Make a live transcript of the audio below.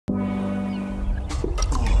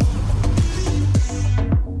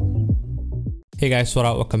Hey guys, what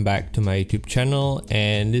up? Welcome back to my YouTube channel,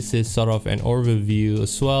 and this is sort of an overview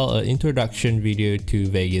as well, an introduction video to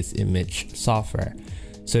Vegas image software.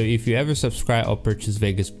 So if you ever subscribe or purchase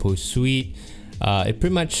Vegas Post Suite, it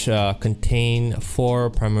pretty much contains 4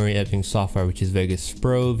 primary editing software, which is Vegas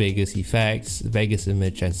Pro, Vegas Effects, Vegas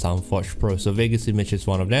Image, and SoundForge Pro. So Vegas Image is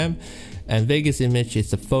one of them, and Vegas Image is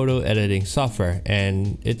the photo editing software,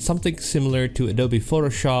 and it's something similar to Adobe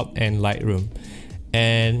Photoshop and Lightroom.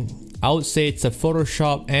 And I would say it's a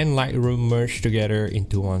Photoshop and Lightroom merged together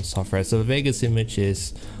into one software. So Vegas Image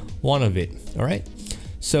is one of it. All right.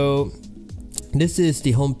 So this is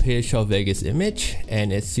the homepage of Vegas Image,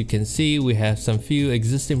 and as you can see, we have some few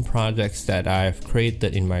existing projects that I've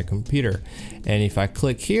created in my computer. And if I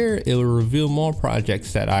click here, it will reveal more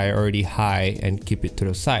projects that I already hide and keep it to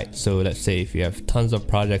the side. So let's say if you have tons of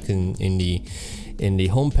projects in the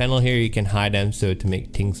home panel here, you can hide them so to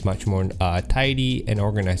make things much more tidy and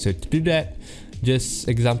organized. So to do that, just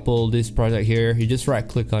example this project here, you just right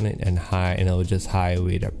click on it and hide, and it'll just hide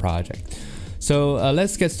away that project. So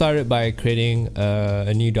let's get started by creating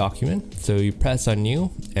a new document. So you press on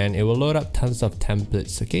new and it will load up tons of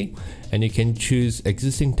templates, okay? And you can choose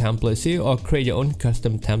existing templates here or create your own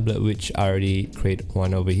custom template, which I already created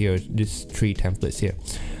one over here, just 3 templates here.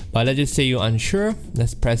 But let's just say you're unsure,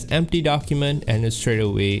 let's press empty document and it straight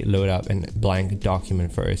away load up a blank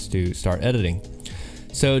document for us to start editing.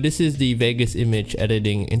 So this is the Vegas image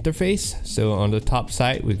editing interface. So on the top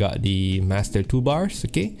side, we got the master toolbars,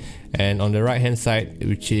 okay? And on the right hand side,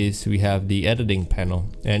 we have the editing panel,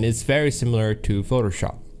 and it's very similar to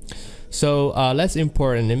Photoshop. So let's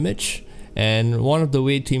import an image. And one of the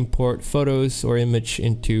way to import photos or image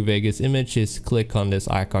into Vegas Image is click on this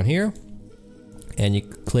icon here, and you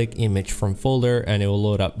click image from folder, and it will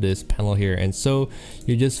load up this panel here. And so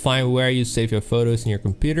you just find where you save your photos in your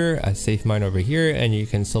computer. I save mine over here, and you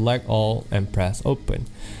can select all and press open.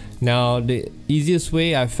 Now the easiest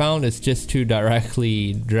way I found is just to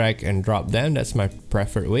directly drag and drop them. That's my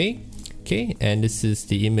preferred way. Okay, and this is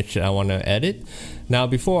the image that I want to edit. Now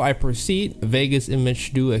before I proceed, Vegas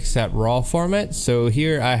Image do accept RAW format. So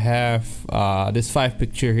here I have this 5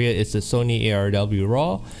 picture here is the Sony ARW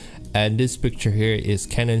RAW, and this picture here is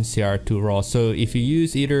Canon CR2 RAW. So if you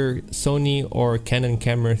use either Sony or Canon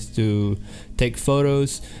cameras to take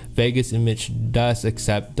photos, Vegas Image does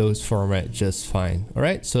accept those formats just fine. All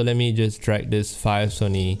right, so let me just drag this 5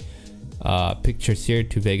 Sony pictures here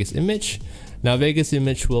to Vegas Image. Now Vegas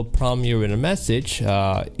Image will prompt you with a message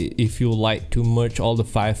if you would like to merge all the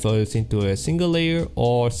 5 photos into a single layer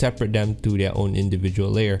or separate them to their own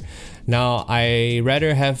individual layer. Now I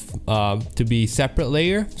rather have to be separate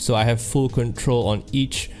layer, so I have full control on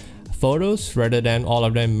each photos rather than all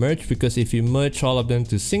of them merged, because if you merge all of them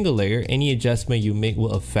to single layer, any adjustment you make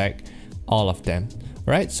will affect all of them.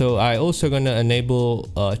 Right, so I also gonna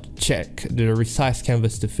enable check the resize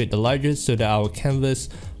canvas to fit the largest, so that our canvas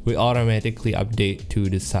will automatically update to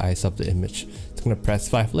the size of the image. It's gonna press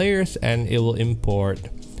 5 layers and it will import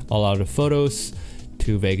all of the photos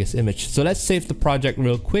to Vegas Image. So let's save the project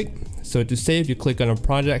real quick. So to save, you click on a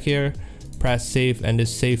project here, press save, and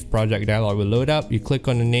this save project dialog will load up. You click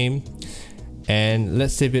on the name, and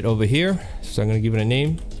let's save it over here. So I'm gonna give it a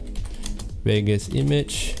name, Vegas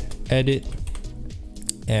Image Edit,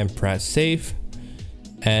 and press save.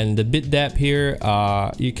 And the bit depth here,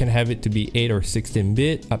 you can have it to be 8 or 16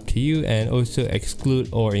 bit, up to you, and also exclude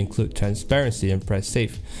or include transparency, and press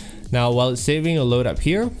save. Now while it's saving, it'll load up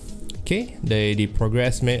here, okay, the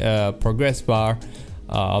progress bar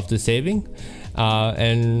of the saving.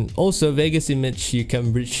 And also Vegas Image, you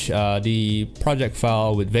can bridge the project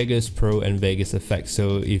file with Vegas Pro and Vegas Effects.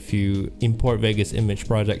 So if you import Vegas Image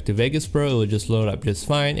project to Vegas Pro, it will just load up just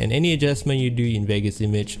fine, and any adjustment you do in Vegas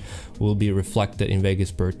Image will be reflected in Vegas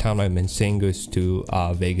Pro timeline, and same goes to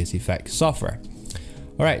Vegas Effects software.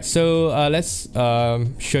 Alright, so let's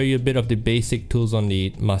show you a bit of the basic tools on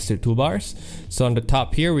the master toolbars. So on the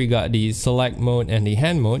top here, we got the select mode and the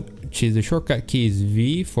hand mode, which is the shortcut key is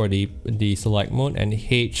V for the select mode and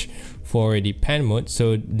H for the pan mode.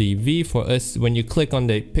 So the V for us, when you click on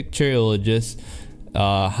the picture, it will just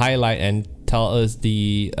highlight and tell us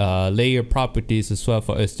the layer properties as well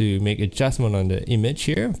for us to make adjustment on the image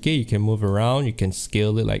here. Okay, you can move around, you can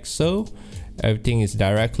scale it like so. Everything is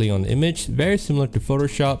directly on the image, very similar to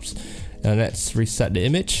Photoshop's. And let's reset the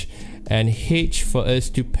image. And H for us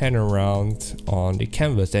to pan around on the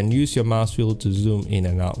canvas, and use your mouse wheel to zoom in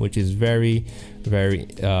and out, which is very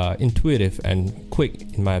intuitive and quick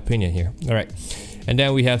in my opinion here. All right, And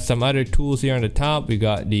then we have some other tools here on the top. We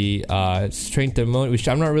got the strengthen mode, which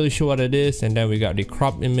I'm not really sure what it is. And then we got the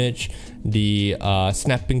crop image, the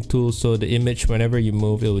snapping tool, so the image, whenever you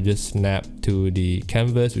move, it will just snap to the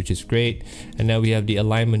canvas, which is great. And then we have the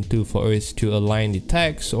alignment tool for us to align the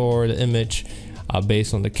text or the image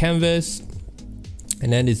based on the canvas.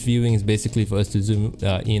 And then this viewing is basically for us to zoom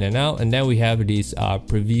in and out. And then we have this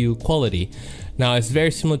preview quality. Now it's very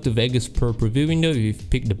similar to Vegas Pro preview window. If you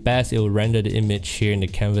pick the best, it will render the image here in the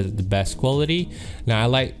canvas at the best quality. Now I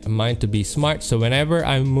like mine to be smart, so whenever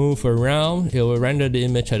I move around, it will render the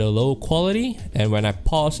image at a low quality, and when I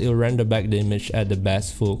pause, it will render back the image at the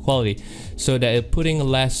best full quality, so that it's putting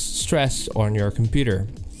less stress on your computer.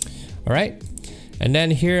 Alright, and then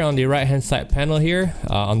here on the right hand side panel here,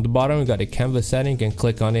 on the bottom we got the canvas setting. You can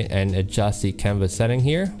click on it and adjust the canvas setting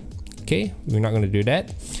here. Okay, we're not going to do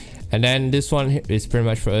that. And then this one is pretty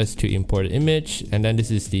much for us to import the image. And then this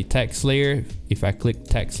is the text layer. If I click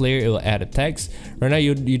text layer, it will add a text. Right now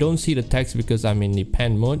you don't see the text because I'm in the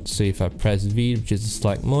pen mode. So if I press V, which is the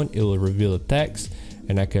select mode, it will reveal the text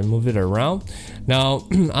and I can move it around. Now,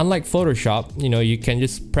 unlike Photoshop, you know, you can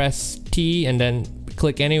just press T and then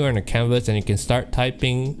click anywhere on the canvas and you can start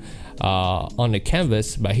typing on the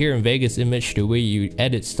canvas. But here in Vegas Image, the way you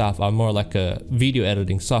edit stuff are more like a video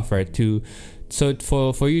editing software so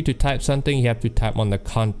for you to type something, you have to type on the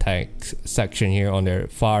context section here on the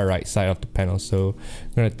far right side of the panel. So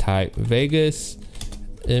I'm gonna type Vegas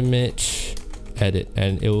Image Edit,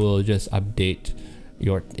 and it will just update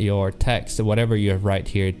your text, whatever you have right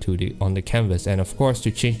here on the canvas. And of course,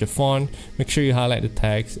 to change the font, make sure you highlight the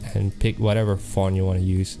text and pick whatever font you want to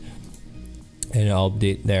use, and I'll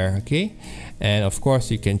update there. Okay, and of course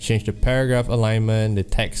you can change the paragraph alignment, the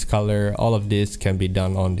text color. All of this can be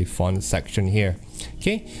done on the font section here.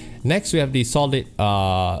 Okay, next we have the solid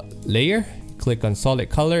layer. Click on solid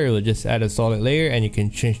color, it will just add a solid layer, and you can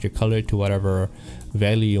change the color to whatever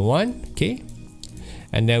value you want. Okay,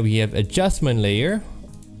 and then we have adjustment layer,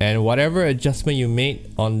 and whatever adjustment you make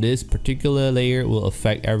on this particular layer will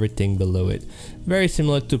affect everything below it. Very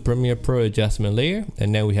similar to Premiere Pro adjustment layer.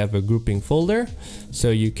 And then we have a grouping folder, so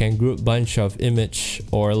you can group bunch of image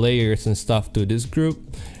or layers and stuff to this group,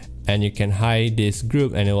 and you can hide this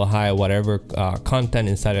group and it will hide whatever content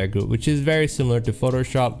inside that group, which is very similar to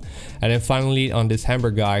Photoshop. And then finally, on this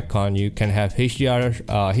hamburger icon, you can have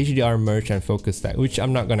HDR merge and focus stack, which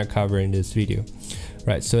I'm not going to cover in this video.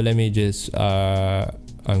 Right, so let me just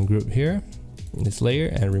ungroup here this layer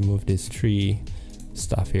and remove this tree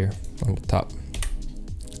stuff here on the top.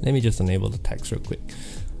 Let me just enable the text real quick.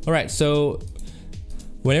 Alright, so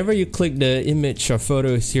whenever you click the image or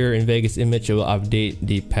photos here in Vegas Image, it will update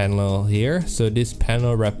the panel here. So this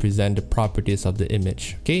panel represents the properties of the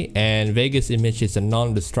image. Okay, and Vegas Image is a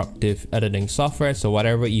non-destructive editing software, so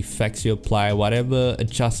whatever effects you apply, whatever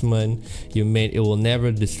adjustment you made, it will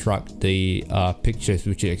never destruct the pictures,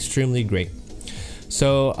 which is extremely great.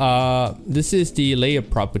 So this is the layer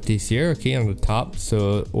properties here, okay, on the top.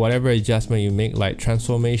 So whatever adjustment you make, like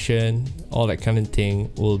transformation, all that kind of thing,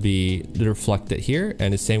 will be reflected here.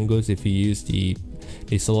 And the same goes if you use the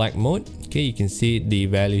select mode. Okay, you can see the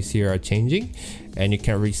values here are changing, and you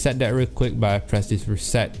can reset that real quick by press this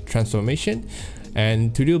reset transformation.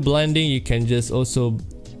 And to do blending, you can just also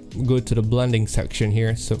go to the blending section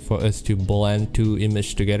here, so for us to blend two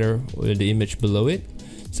images together with the image below it.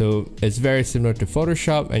 So it's very similar to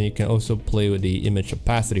Photoshop, and you can also play with the image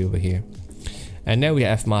opacity over here. And then we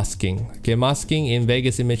have masking. Okay, masking in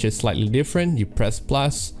Vegas Image is slightly different. You press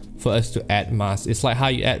plus for us to add mask. It's like how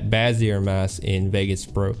you add Bezier mask in Vegas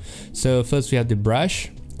Pro. So first we have the brush.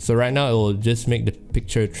 So right now it will just make the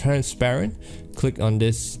picture transparent. Click on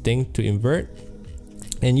this thing to invert,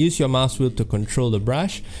 and use your mouse wheel to control the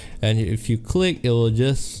brush. And if you click, it will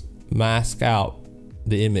just mask out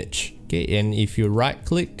the image. Okay, and if you right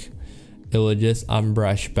click, it will just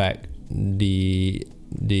unbrush back the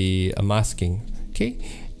masking. Okay,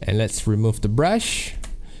 and let's remove the brush.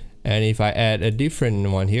 And if I add a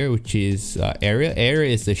different one here, which is area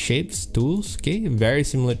is the shapes tools. Okay, very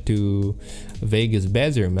similar to Vegas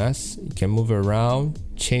Bezier mask. You can move around,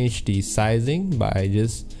 change the sizing by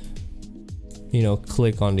just, you know,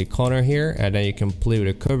 click on the corner here, and then you can play with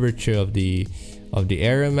the curvature of the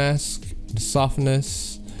area mask, the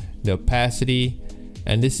softness, the opacity.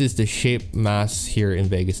 And this is the shape mask here in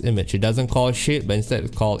Vegas Image. It doesn't call it shape, but instead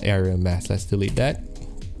it's called area mask. Let's delete that.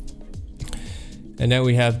 And then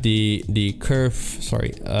we have the curve,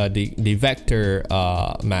 the vector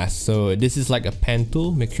mask. So this is like a pen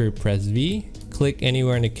tool. Make sure you press V, click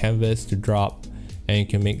anywhere in the canvas to drop, and you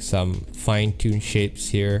can make some fine-tuned shapes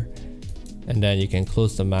here and then you can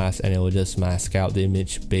close the mask and it will just mask out the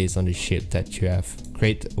image based on the shape that you have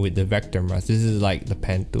created with the vector mask. This is like the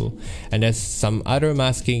pen tool, and there's some other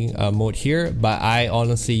masking mode here, but I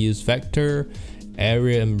honestly use vector,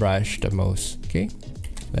 area, and brush the most. Okay,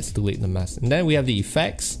 let's delete the mask, and then we have the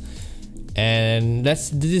effects. And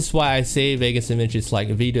this is why I say Vegas Image is like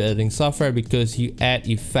a video editing software, because you add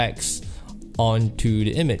effects onto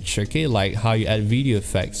the image, okay, like how you add video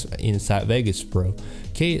effects inside Vegas Pro.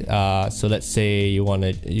 Okay, so let's say you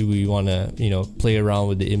wanna play around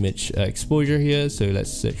with the image exposure here. So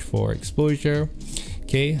let's search for exposure.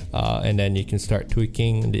 Okay, and then you can start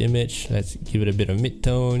tweaking the image. Let's give it a bit of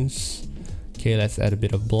midtones. Okay, let's add a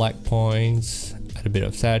bit of black points, add a bit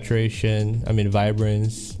of saturation,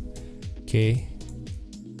 vibrance. Okay,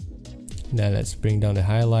 now let's bring down the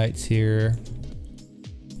highlights here,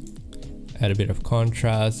 add a bit of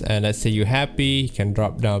contrast, and let's say you're happy, you can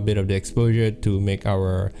drop down a bit of the exposure to make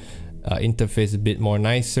our interface a bit more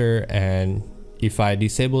nicer. And if I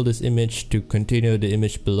disable this image to continue the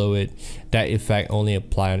image below it, that effect only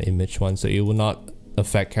apply on image 1, so it will not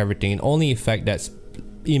affect everything. It only affect that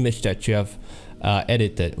image that you have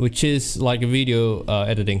edited, which is like a video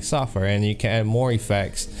editing software. And you can add more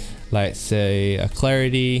effects, like say a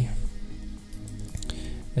clarity,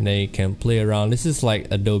 and then you can play around. This is like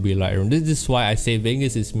Adobe Lightroom. This is why I say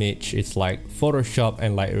Vegas Image is like Photoshop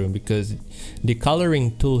and Lightroom, because the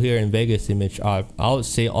coloring tool here in Vegas Image are, I would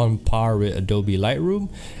say, on par with Adobe Lightroom.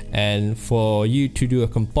 And for you to do a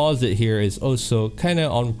composite here is also kind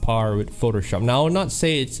of on par with Photoshop. Now I will not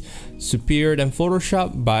say it's superior than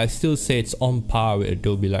Photoshop, but I still say it's on par with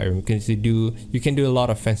Adobe Lightroom, because you can do a lot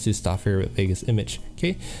of fancy stuff here with Vegas Image.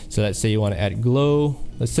 Okay, so let's say you want to add glow.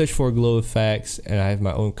 Let's search for glow effects, and I have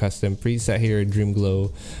my own custom preset here, Dream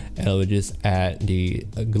Glow, and I will just add the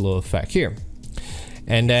glow effect here.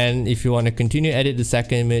 And then if you want to continue edit the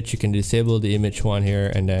second image, you can disable the image 1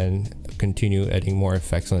 here, and then continue adding more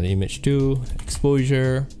effects on the image 2,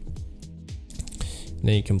 exposure. And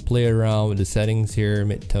then you can play around with the settings here,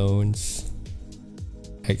 midtones,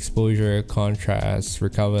 exposure, contrast,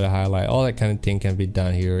 recover the highlight, all that kind of thing can be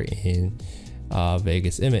done here in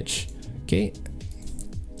Vegas Image. Okay,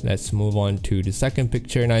 let's move on to the second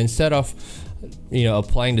picture. Now instead of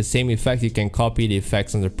applying the same effect, you can copy the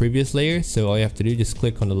effects on the previous layer. So all you have to do is just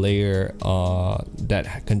click on the layer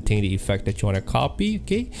that contain the effect that you want to copy.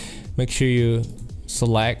 Okay, make sure you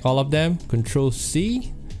select all of them, Control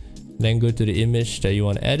C, then go to the image that you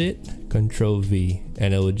want to edit, Control V,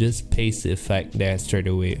 and it will just paste the effect there straight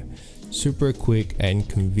away. Super quick and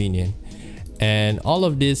convenient. And all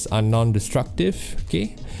of these are non-destructive,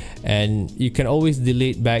 okay, and you can always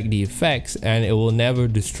delete back the effects and it will never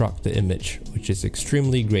destruct the image, which is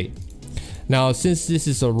extremely great. Now since this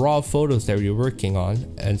is a raw photos that we're working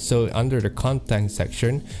on, and so under the content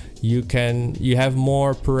section you have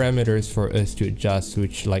more parameters for us to adjust,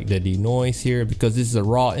 which like the denoise here, because this is a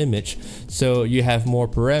raw image, so you have more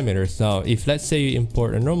parameters. Now if let's say you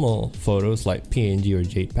import a normal photos like PNG or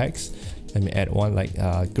JPEGs, let me add one like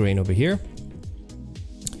grain over here.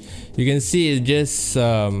 You can see it just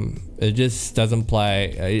doesn't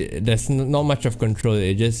apply. There's not much of control.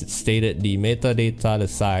 It just stated the metadata, the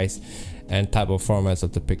size, and type of formats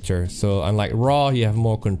of the picture. So unlike raw, you have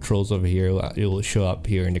more controls over here. It will show up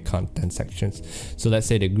here in the content sections. So let's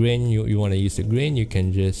say the grain, you want to use the grain, you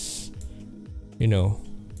can just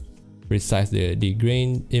resize the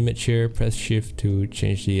grain image here, press shift to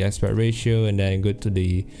change the aspect ratio, and then go to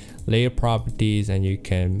the layer properties and you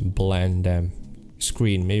can blend them,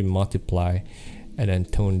 screen, maybe multiply, and then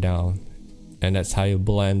tone down, and that's how you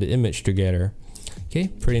blend the image together. Okay,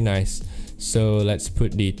 pretty nice. So let's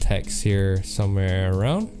put the text here somewhere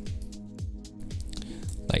around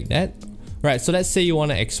like that. Right, so let's say you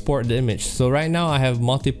want to export the image. So right now I have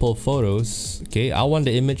multiple photos. Okay, I want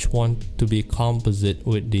the image 1 to be composite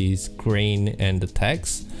with these grain and the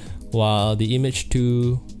text, while the image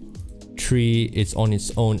 2, 3 is on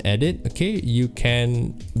its own edit. Okay, you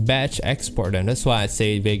can batch export them. That's why I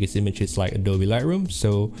say Vegas Image is like Adobe Lightroom.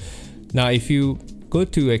 So now if you go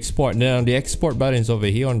to export, then the export button is over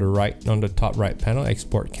here on the right, on the top right panel,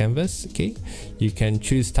 export canvas. Okay, you can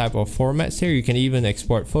choose type of formats here. You can even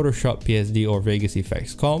export Photoshop, PSD, or Vegas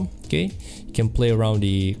FXHome. Okay, you can play around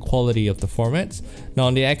the quality of the formats. Now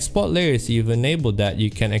on the export layers, you've enabled that you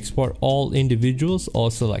can export all individuals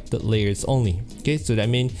or selected layers only. Okay, so that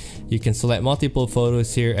means you can select multiple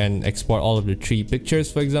photos here and export all of the 3 pictures,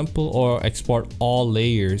 for example, or export all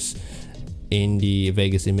layers in the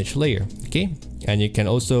Vegas Image layer. Okay, And you can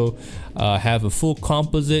also have a full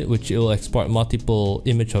composite, which it will export multiple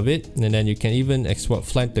image of it. And then you can even export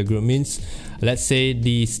flanker group. Means let's say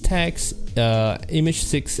these tags, image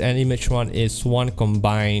 6 and image 1 is one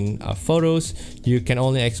combined photos. You can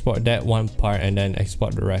only export that one part and then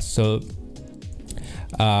export the rest. So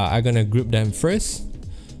I'm gonna group them first.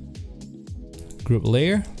 Group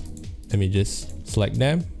layer. Let me just select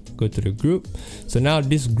them, go to the group. So now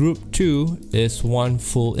this group 2 is one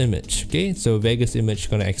full image. Okay, so Vegas image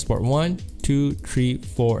gonna export 1, 2, 3,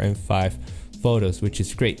 4 and 5 photos, which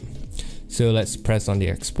is great. So let's press on the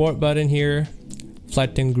export button here,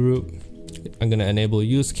 flatten group. I'm gonna enable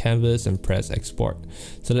use canvas and press export.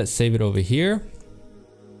 So let's save it over here.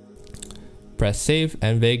 Press save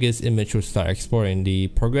and Vegas image will start exporting. The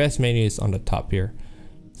progress menu is on the top here.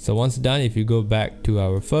 So once done, if you go back to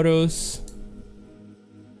our photos,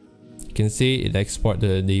 you can see it export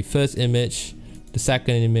the first image, the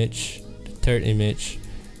second image, the third image,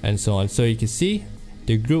 and so on. So you can see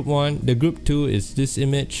the group 1, the group 2 is this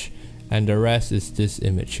image, and the rest is this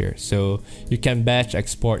image here. So you can batch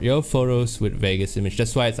export your photos with Vegas image.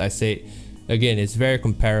 That's why I say again, it's very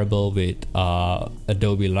comparable with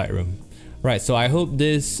Adobe Lightroom. Right, so I hope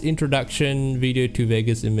this introduction video to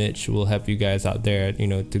Vegas image will help you guys out there, you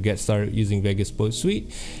know, to get started using Vegas Post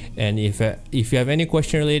Suite. And if you have any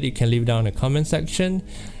question related, you can leave down in the comment section,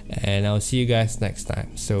 and I'll see you guys next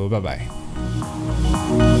time. So bye bye.